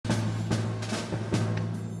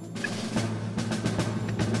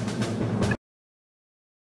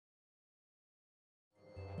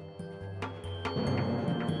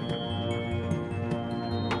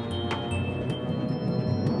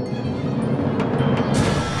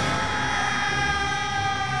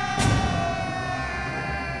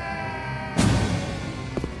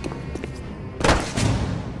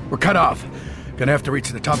cut off. Gonna have to reach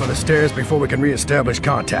the top of the stairs before we can re-establish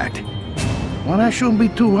contact. Well, that shouldn't be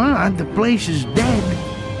too hard. The place is dead.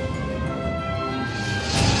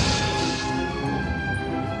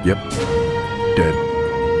 Yep. Dead.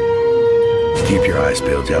 Keep your eyes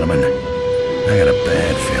peeled, gentlemen. I got a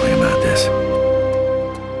bad feeling about this.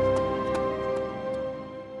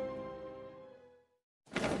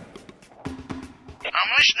 I'm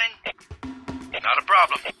listening. Not a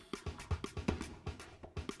problem.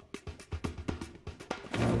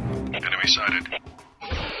 Enemy sighted.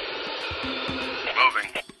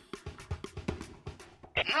 Moving.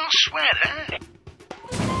 No sweat, huh?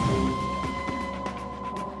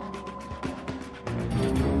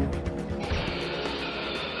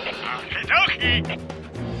 Okie dokie.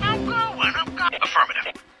 I'm going. Affirmative.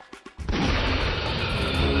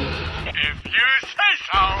 If you say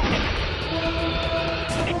so.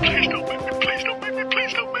 Please don't make me, please don't make me,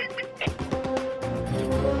 please don't make me.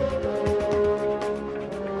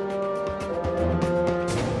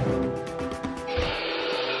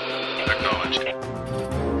 Acknowledged.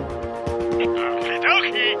 Okie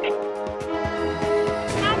dokie.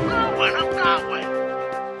 I'm going.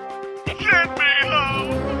 Send me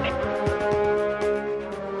home.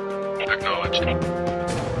 Acknowledged. Out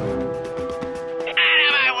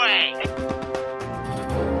of my way.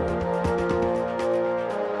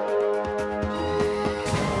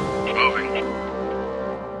 Moving.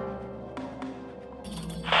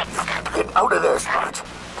 Get out of there, Spot.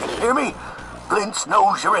 Can you hear me? Blintz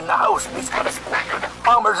knows you're in the house and he's got us.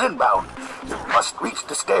 Palmer's inbound. You must reach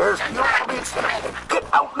the stairs. Get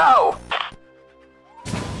out now!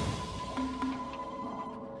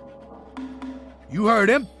 You heard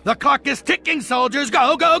him. The clock is ticking, soldiers.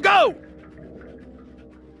 Go, go, go!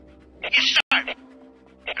 Yes, sir. Enemy.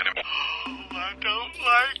 Oh, I don't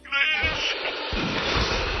like this.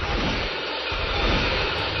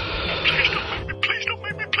 Please don't make me, please don't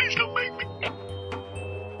make me, please don't make me.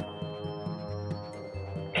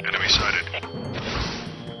 Enemy sighted.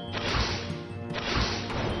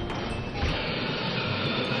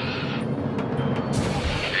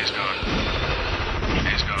 He's gone.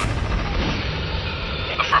 He's gone.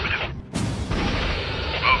 Affirmative.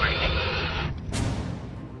 Moving.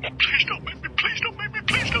 Please don't make me, please don't make me,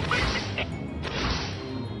 please don't make me.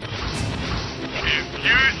 If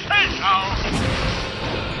you say so.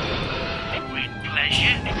 With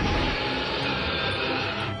pleasure.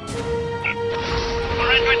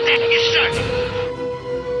 Right with that, yes, sir.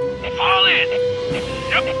 Fall in.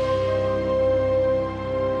 Yep.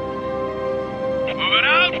 Moving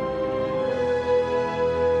out.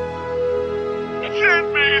 Send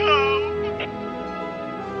me home.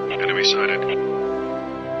 Enemy sighted.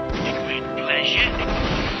 With pleasure.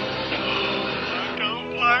 Oh, I don't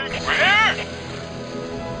like where?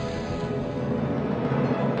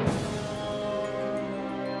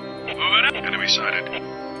 Moving up. Enemy sighted.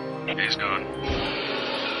 He's gone.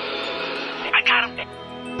 I got him.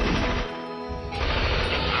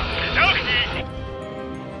 Okie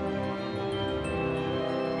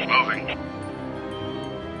moving.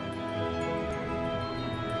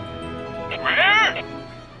 Where?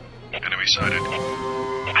 Enemy sighted.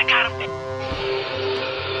 I got him.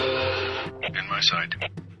 In my sight.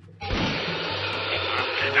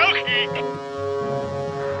 Okie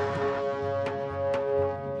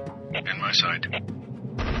in my sight.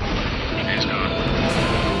 He's gone.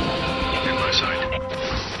 In my sight.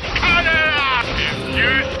 Cut it off if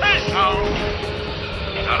you say so.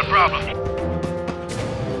 Not a problem.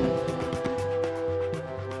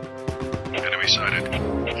 Enemy sighted.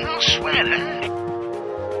 No sweat, huh?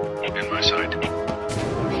 In my sight.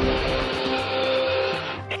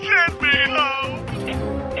 Send me home.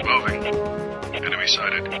 Moving. Enemy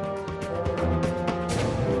sighted.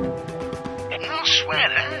 No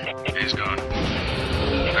sweat, huh? He's gone.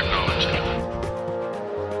 Acknowledged.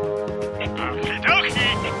 Okie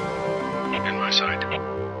dokie. In my sight. Oh,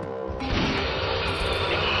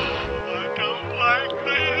 I don't like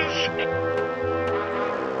this.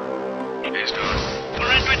 He's gone.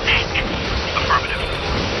 Surrender attack. Affirmative.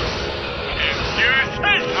 If you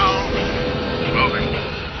say so. Moving.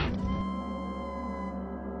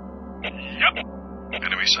 Yep.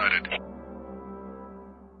 Enemy sighted.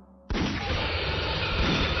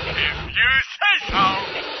 If you say so,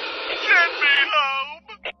 send me home.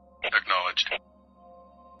 Acknowledged.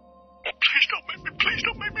 Please don't make me, please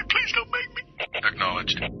don't make me, please don't make me.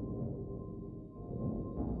 Acknowledged.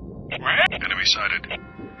 Where? Enemy sighted.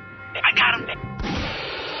 I got him.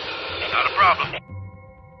 Not a problem.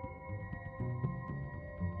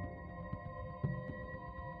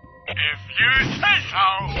 If you say so.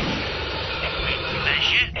 With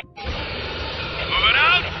pleasure. Moving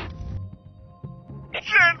out.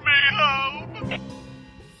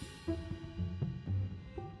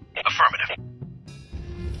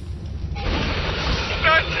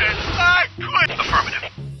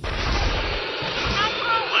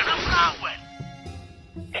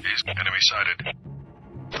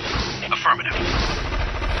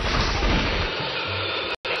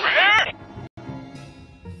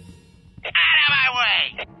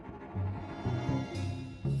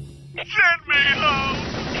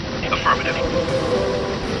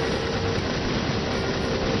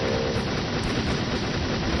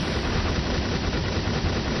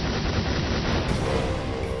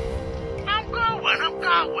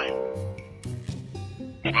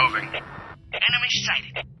 Moving. Enemy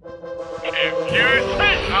sighted. If you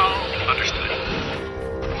say so. Understood.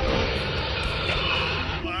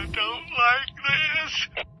 I don't like this.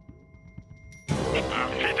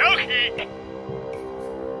 Okie dokie.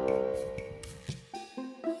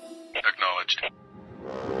 Acknowledged.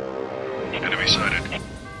 Enemy sighted.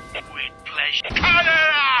 With pleasure. Cut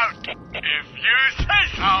it out! If you say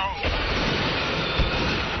so.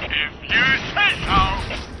 If you say so.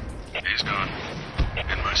 He's gone.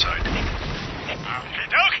 In my sight. Okie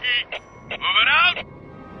dokie. Moving out.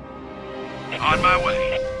 On my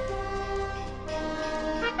way.